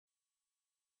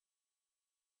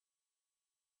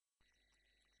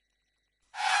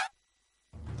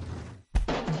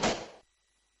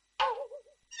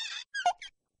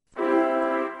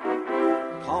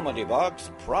Comedy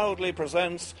Box proudly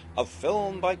presents a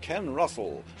film by Ken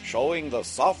Russell showing the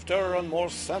softer and more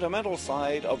sentimental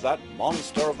side of that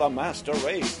monster of the master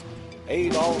race,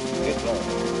 Adolf Hitler.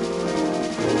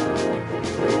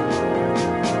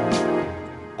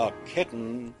 A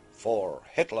Kitten for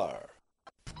Hitler.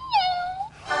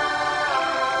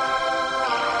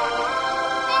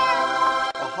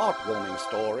 A heartwarming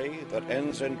story that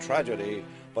ends in tragedy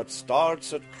but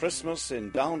starts at Christmas in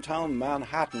downtown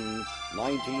Manhattan,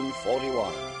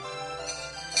 1941.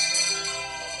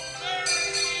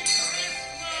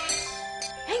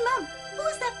 Hey, Mom, who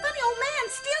is that funny old man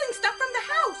stealing stuff from the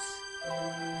house?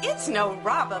 It's no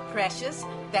robber, Precious.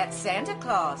 That's Santa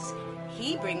Claus.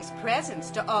 He brings presents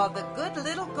to all the good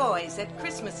little goys at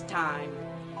Christmas time.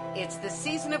 It's the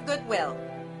season of goodwill.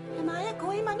 Am I a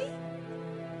goy, Mommy?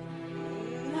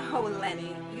 No,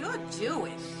 Lenny, you're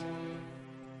Jewish.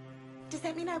 Does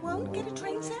that mean I won't get a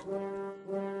train set?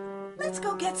 Let's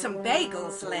go get some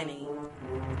bagels, Lenny.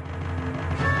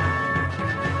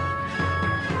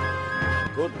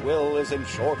 Goodwill is in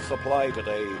short supply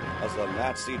today as the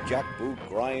Nazi jackboot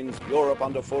grinds Europe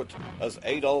underfoot as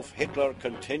Adolf Hitler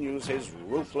continues his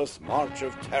ruthless march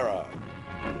of terror.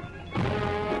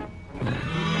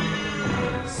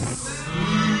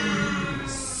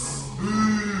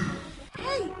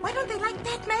 Hey, why don't they like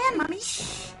that man, Mommy?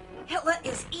 Hitler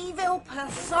is evil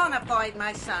personified,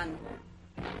 my son.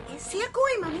 Is he a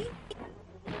goy, Mommy?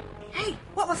 Hey,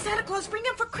 what will Santa Claus bring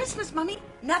him for Christmas, Mommy?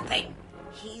 Nothing.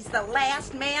 He's the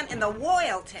last man in the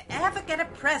world to ever get a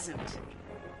present.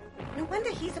 No wonder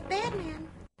he's a bad man.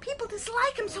 People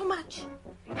dislike him so much.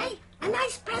 Hey, a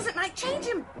nice present might change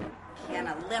him. Can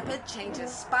a leopard change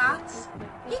his spots?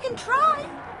 He can try.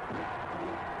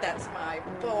 That's my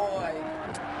boy.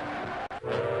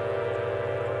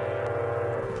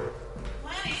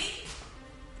 Lenny?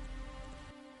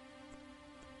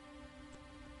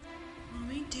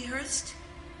 Mommy, dearest,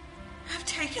 I've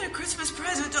taken a Christmas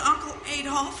present to Uncle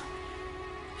Adolf.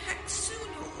 Heck, soon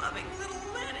you loving little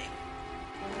Lenny.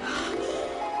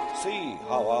 See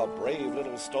how our brave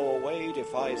little stowaway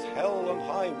defies hell and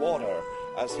high water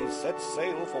as he sets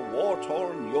sail for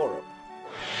war-torn Europe.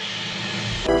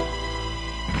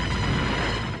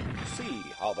 See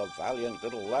how the valiant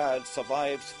little lad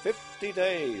survives 50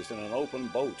 days in an open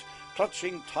boat,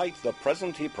 clutching tight the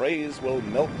present he prays will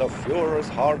melt the Führer's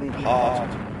hardened heart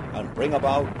and bring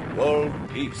about world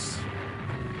peace.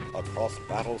 Across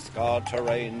battle-scarred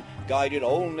terrain, guided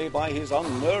only by his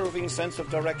unnerving sense of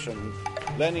direction,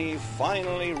 Lenny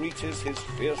finally reaches his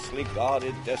fiercely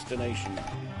guarded destination.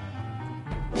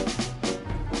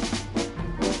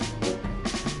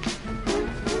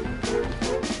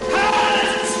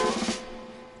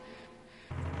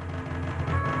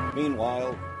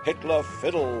 Meanwhile, Hitler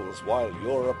fiddles while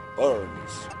Europe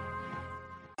burns.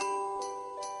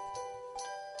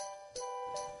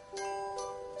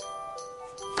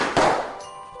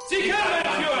 Sie hören,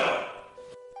 Führer!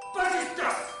 Was ist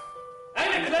das?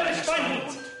 Eine kleine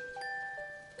Schweinhund!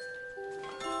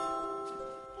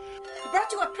 I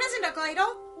brought you a present, Uncle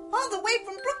Adolf, all the way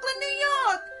from Brooklyn, New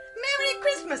York. Merry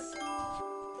Christmas.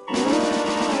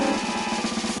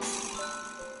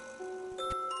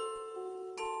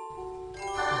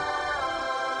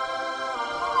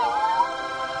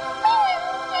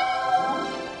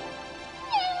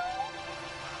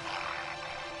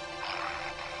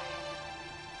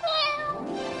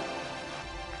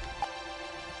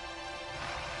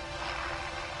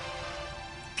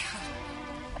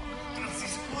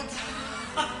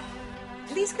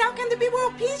 Please now can there be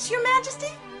world peace, Your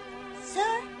Majesty?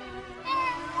 Sir?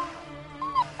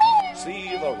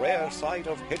 See the rare sight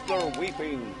of Hitler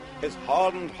weeping, his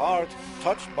hardened heart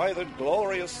touched by the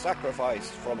glorious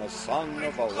sacrifice from a son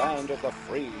of the land of the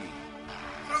free.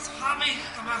 Was habe ich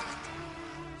gemacht?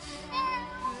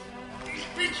 Ich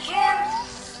bin schon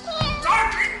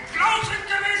deutlich draußen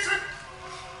gewesen.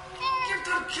 Gib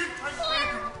dem Kind ein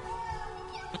Leben.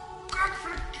 Gott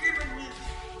vergebe mir.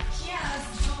 Ja,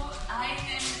 so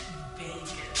einen Bagel,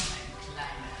 mein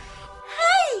Kleiner.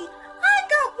 Hey, I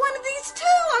got one of these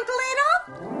too, Uncle Adolf.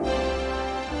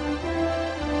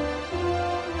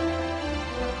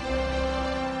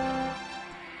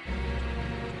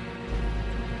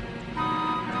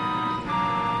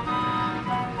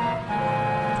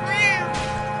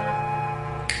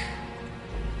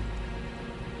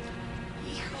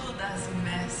 Ich hol das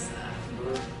Messer.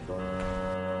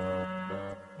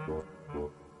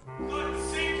 Gott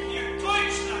segne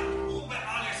Deutschland über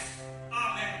alles.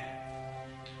 Amen.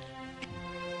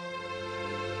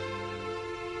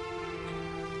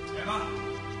 Emma,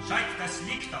 schalt das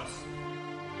Licht aus.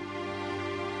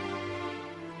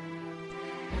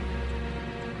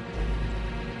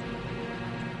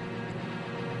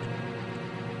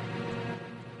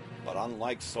 But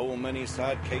unlike so many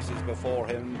sad cases before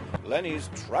him, Lenny's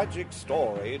tragic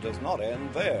story does not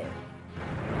end there.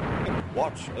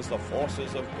 Watch as the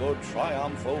forces of good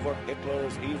triumph over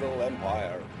Hitler's evil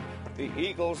empire. The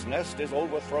eagle's nest is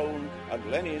overthrown,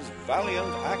 and Lenny's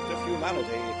valiant act of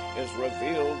humanity is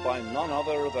revealed by none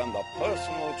other than the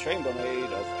personal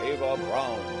chambermaid of Ava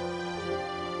Brown.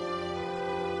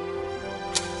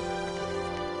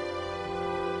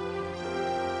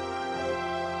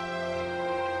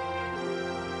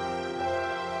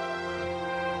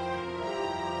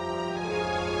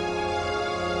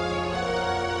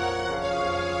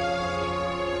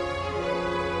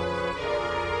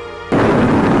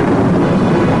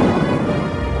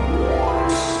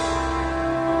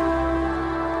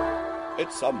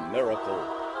 It's a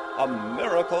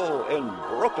miracle in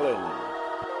Brooklyn.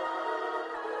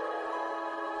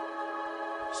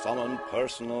 Summoned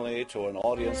personally to an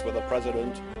audience with the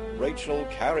president, Rachel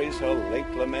carries her late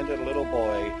lamented little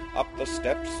boy up the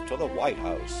steps to the White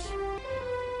House.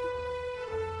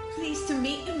 Pleased to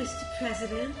meet you, Mr.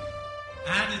 President.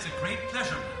 And it's a great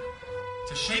pleasure, ma'am,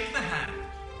 to shake the hand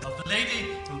of the lady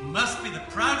who must be the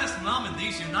proudest mom in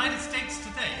these United States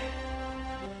today.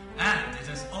 And it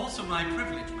is also my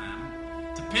privilege,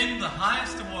 ma'am, to pin the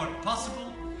highest award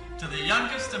possible to the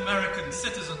youngest American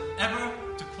citizen ever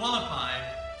to qualify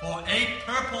for a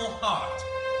Purple Heart,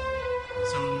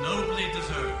 so nobly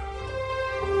deserved.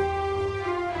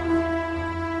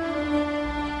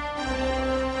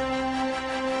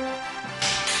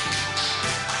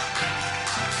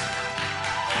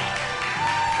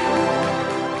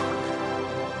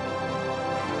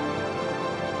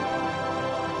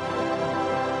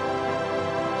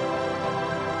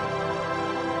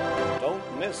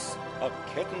 Miss A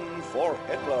Kitten for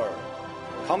Hitler.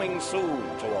 Coming soon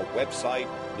to a website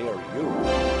near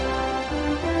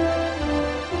you.